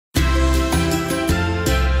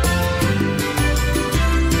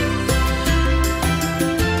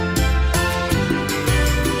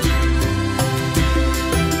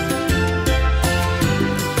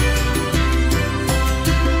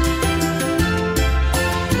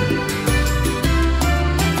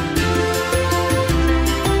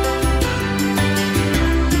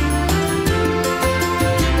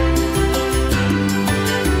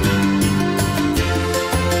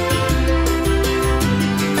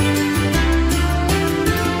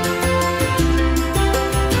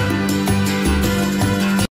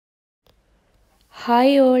Hi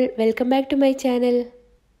all, welcome back to my channel.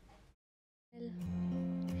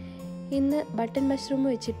 ഇന്ന് button mushroom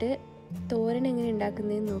വെച്ചിട്ട് തോരൻ എങ്ങനെ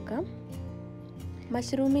ഉണ്ടാക്കുന്നതെന്ന് നോക്കാം.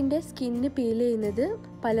 മഷ്റൂമിൻ്റെ സ്കിന്ന് പീൽ ചെയ്യുന്നത്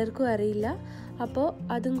പലർക്കും അറിയില്ല, അപ്പോൾ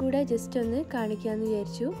അതും കൂടെ ജസ്റ്റ് ഒന്ന് കാണിക്കാമെന്ന്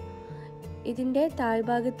വിചാരിച്ചു. ഇതിൻ്റെ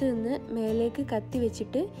താഴ്ഭാഗത്ത് നിന്ന് മേലേക്ക് കത്തി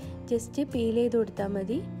വെച്ചിട്ട് ജസ്റ്റ് പീൽ ചെയ്ത് കൊടുത്താൽ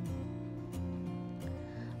മതി.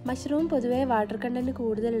 മഷ്റൂം പൊതുവേ വാട്ടർ കണ്ടൻറ്റ്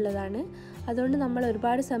കൂടുതലുള്ളതാണ്, അതുകൊണ്ട് നമ്മൾ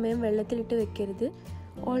ഒരുപാട് സമയം വെള്ളത്തിലിട്ട് വെക്കരുത്.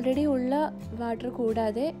 ഓൾറെഡി ഉള്ള വാട്ടർ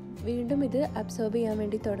കൂടാതെ വീണ്ടും ഇത് അബ്സോർബ് ചെയ്യാൻ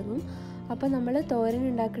വേണ്ടി തുടങ്ങും. അപ്പോൾ നമ്മൾ തോരൻ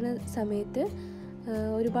ഉണ്ടാക്കുന്ന സമയത്ത്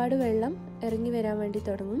ഒരുപാട് വെള്ളം ഇറങ്ങി വരാൻ വേണ്ടി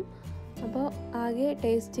തുടങ്ങും. അപ്പോൾ ആകെ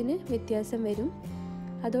ടേസ്റ്റിന് വ്യത്യാസം വരും.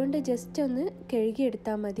 അതുകൊണ്ട് ജസ്റ്റ് ഒന്ന്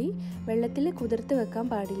കഴുകിയെടുത്താൽ മതി, വെള്ളത്തിൽ കുതിർത്ത് വെക്കാൻ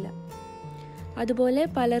പാടില്ല. അതുപോലെ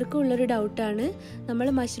പലർക്കും ഉള്ളൊരു ഡൗട്ടാണ്, നമ്മൾ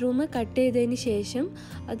മഷ്റൂം കട്ട് ചെയ്തതിന് ശേഷം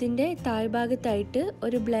അതിൻ്റെ താഴ്ഭാഗത്തായിട്ട്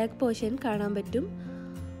ഒരു ബ്ലാക്ക് പോർഷൻ കാണാൻ പറ്റും.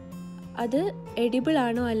 അത് എഡിബിൾ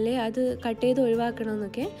ആണോ അല്ലേ, അത് കട്ട് ചെയ്ത്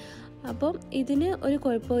ഒഴിവാക്കണമെന്നൊക്കെ. അപ്പം ഇതിന് ഒരു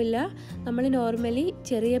കുഴപ്പമില്ല. നമ്മൾ നോർമലി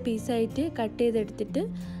ചെറിയ പീസായിട്ട് കട്ട് ചെയ്തെടുത്തിട്ട്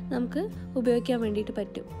നമുക്ക് ഉപയോഗിക്കാൻ വേണ്ടിയിട്ട്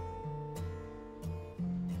പറ്റും.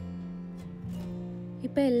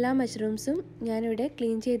 ഇപ്പോൾ എല്ലാ മഷ്റൂംസും ഞാനിവിടെ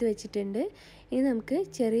ക്ലീൻ ചെയ്ത് വെച്ചിട്ടുണ്ട്. ഇനി നമുക്ക്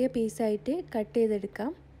ചെറിയ പീസായിട്ട് കട്ട്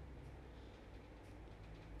ചെയ്തെടുക്കാം.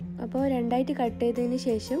 അപ്പോൾ രണ്ടായിട്ട് കട്ട് ചെയ്തതിന്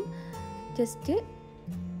ശേഷം ജസ്റ്റ്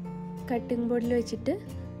കട്ടിംഗ് ബോർഡിൽ വെച്ചിട്ട്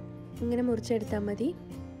ഇങ്ങനെ മുറിച്ചെടുത്താൽ മതി.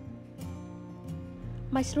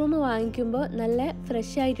 മഷ്റൂം വാങ്ങിക്കുമ്പോൾ നല്ല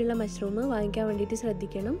ഫ്രഷ് ആയിട്ടുള്ള മഷ്റൂം വാങ്ങിക്കാൻ വേണ്ടിയിട്ട്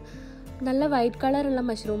ശ്രദ്ധിക്കണം. നല്ല വൈറ്റ് കളറുള്ള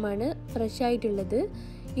മഷ്റൂമാണ് ഫ്രഷ് ആയിട്ടുള്ളത്.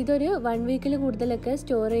 ഇതൊരു 1 വീക്കിൽ കൂടുതലൊക്കെ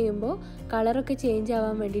സ്റ്റോർ ചെയ്യുമ്പോൾ കളറൊക്കെ ചേഞ്ച്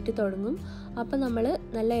ആവാൻ വേണ്ടിയിട്ട് തുടങ്ങും. അപ്പോൾ നമ്മൾ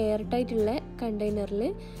നല്ല എയർ ടൈറ്റുള്ള കണ്ടെയ്നറിൽ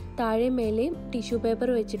താഴെയും മേലെയും ടിഷ്യൂ പേപ്പർ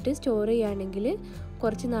വെച്ചിട്ട് സ്റ്റോർ ചെയ്യുകയാണെങ്കിൽ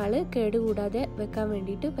കുറച്ച് നാൾ കേടുകൂടാതെ വെക്കാൻ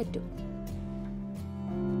വേണ്ടിയിട്ട് പറ്റും.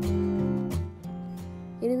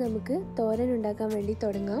 ഇനി നമുക്ക് തോരൻ ഉണ്ടാക്കാൻ വേണ്ടി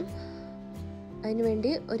തുടങ്ങാം.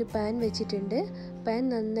 അതിനുവേണ്ടി ഒരു പാൻ വെച്ചിട്ടുണ്ട്. പാൻ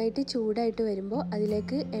നന്നായിട്ട് ചൂടായിട്ട് വരുമ്പോൾ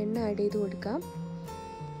അതിലേക്ക് എണ്ണ ആഡ് ചെയ്ത് കൊടുക്കാം.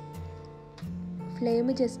 ഫ്ലെയിം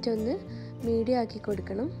ജസ്റ്റ് ഒന്ന് മീഡിയം ആക്കി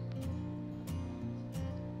കൊടുക്കണം.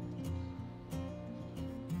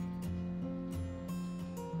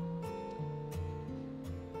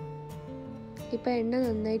 ഇപ്പോൾ എണ്ണ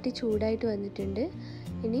നന്നായിട്ട് ചൂടായിട്ട് വന്നിട്ടുണ്ട്.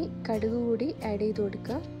 ഇനി കടുക് കൂടി ആഡ് ചെയ്ത്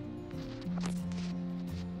കൊടുക്കാം.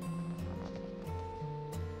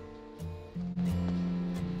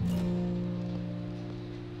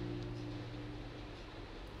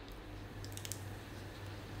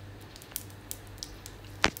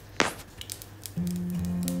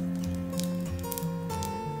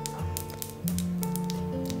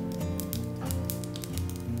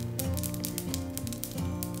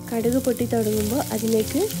 കടുക് പൊട്ടി തുടങ്ങുമ്പോൾ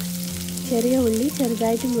അതിലേക്ക് ചെറിയ ഉള്ളി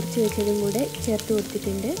ചെറുതായിട്ട് മുറിച്ച് വെച്ചതും കൂടെ ചേർത്ത്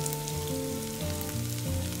കൊടുത്തിട്ടുണ്ട്.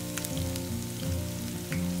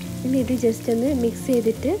 ഇനി ഇത് ജസ്റ്റ് ഒന്ന് മിക്സ്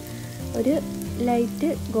ചെയ്തിട്ട് ഒരു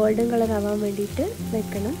ലൈറ്റ് ഗോൾഡൻ കളർ ആവാൻ വേണ്ടിയിട്ട്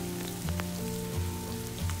വെക്കണം.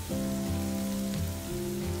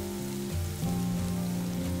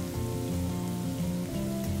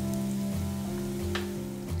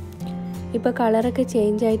 ഇപ്പോൾ കളറൊക്കെ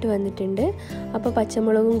ചേഞ്ച് ആയിട്ട് വന്നിട്ടുണ്ട്. അപ്പോൾ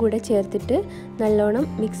പച്ചമുളകും കൂടെ ചേർത്തിട്ട് നല്ലോണം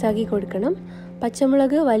മിക്സാക്കി കൊടുക്കണം.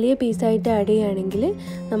 പച്ചമുളക് വലിയ പീസായിട്ട് ആഡ് ചെയ്യുകയാണെങ്കിൽ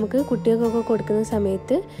നമുക്ക് കുട്ടികൾക്കൊക്കെ കൊടുക്കുന്ന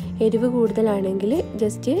സമയത്ത് എരിവ് കൂടുതലാണെങ്കിൽ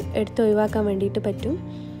ജസ്റ്റ് എടുത്ത് ഒഴിവാക്കാൻ വേണ്ടിയിട്ട് പറ്റും.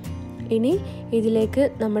 ഇനി ഇതിലേക്ക്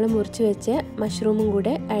നമ്മൾ മുറിച്ച് വെച്ച മഷ്റൂമും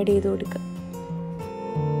കൂടെ ആഡ് ചെയ്ത് കൊടുക്കുക.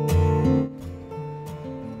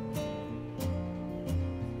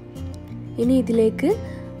 ഇനി ഇതിലേക്ക്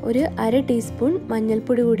ഒരു 1/2 ടീസ്പൂൺ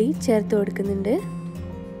മഞ്ഞൾപ്പൊടി കൂടി ചേർത്ത് കൊടുക്കുന്നുണ്ട്.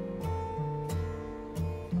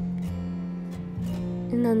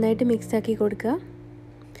 നന്നായിട്ട് മിക്സാക്കി കൊടുക്കുക.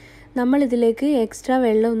 നമ്മളിതിലേക്ക് എക്സ്ട്രാ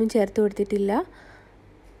വെള്ളമൊന്നും ചേർത്ത് കൊടുത്തിട്ടില്ല,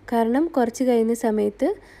 കാരണം കുറച്ച് കഴിയുന്ന സമയത്ത്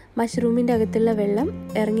മഷ്റൂമിൻ്റെ അകത്തുള്ള വെള്ളം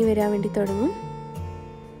ഇറങ്ങി വരാൻ വേണ്ടി തുടങ്ങും.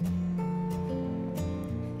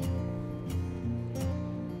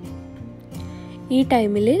 ഈ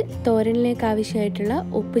ടൈമിൽ തോരനിലേക്ക് ആവശ്യമായിട്ടുള്ള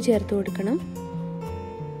ഉപ്പ് ചേർത്ത് കൊടുക്കണം.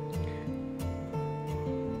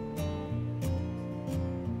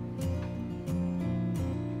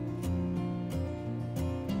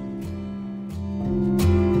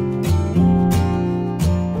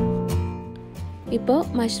 ഇപ്പോൾ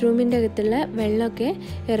മഷ്റൂമിൻ്റെ അകത്തുള്ള വെള്ളമൊക്കെ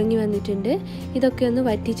ഇറങ്ങി വന്നിട്ടുണ്ട്. ഇതൊക്കെ ഒന്ന്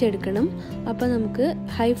വറ്റിച്ചെടുക്കണം. അപ്പോൾ നമുക്ക്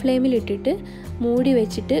ഹൈ ഫ്ലെയിമിലിട്ടിട്ട് മൂടി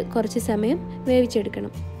വെച്ചിട്ട് കുറച്ച് സമയം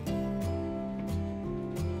വേവിച്ചെടുക്കണം.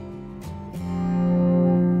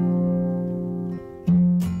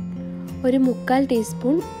 ഒരു 1/4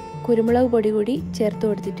 ടീസ്പൂൺ കുരുമുളക് പൊടി കൂടി ചേർത്ത്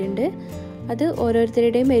കൊടുത്തിട്ടുണ്ട്. അത്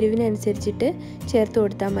ഓരോരുത്തരുടെയും എരിവിനനുസരിച്ചിട്ട് ചേർത്ത്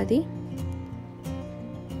കൊടുത്താൽ മതി.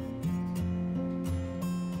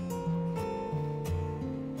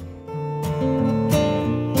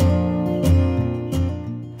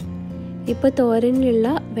 ഇപ്പോൾ തോരനിലുള്ള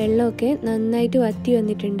വെള്ളമൊക്കെ നന്നായിട്ട് വറ്റി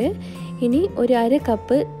വന്നിട്ടുണ്ട്. ഇനി ഒരു 1/2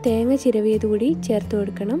 കപ്പ് തേങ്ങ ചിരവിയത് കൂടി ചേർത്ത്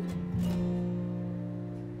കൊടുക്കണം.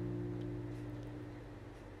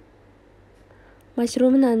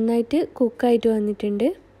 മഷ്റൂം നന്നായിട്ട് കുക്കായിട്ട് വന്നിട്ടുണ്ട്.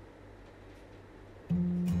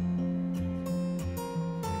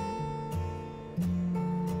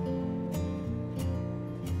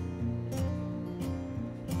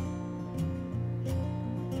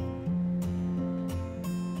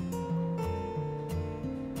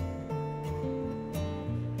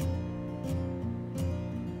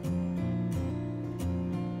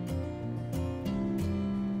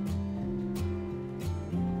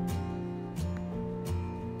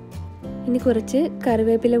 ഇനി കുറച്ച്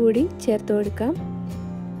കറിവേപ്പില കൂടി ചേർത്ത് കൊടുക്കാം.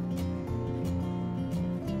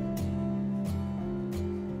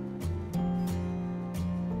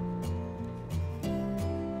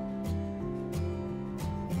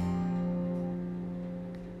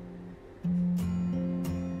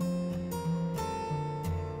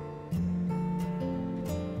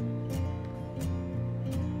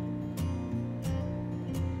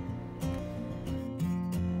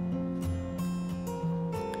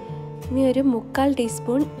 ഇനി ഒരു 1/4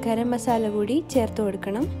 ടീസ്പൂൺ ഗരം മസാല കൂടി ചേർത്ത്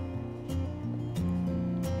കൊടുക്കണം.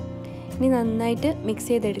 ഇനി നന്നായിട്ട് മിക്സ്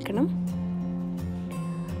ചെയ്തെടുക്കണം.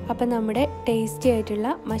 അപ്പം നമ്മുടെ ടേസ്റ്റി ആയിട്ടുള്ള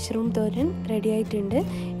മഷ്റൂം തോരൻ റെഡി ആയിട്ടുണ്ട്.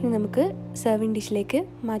 ഇനി നമുക്ക് സെർവിങ് ഡിഷിലേക്ക്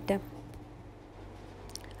മാറ്റാം.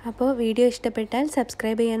 അപ്പോൾ വീഡിയോ ഇഷ്ടപ്പെട്ടാൽ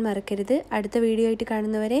സബ്സ്ക്രൈബ് ചെയ്യാൻ മറക്കരുത്. അടുത്ത വീഡിയോ ആയിട്ട്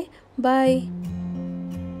കാണുന്നവരെ ബൈ.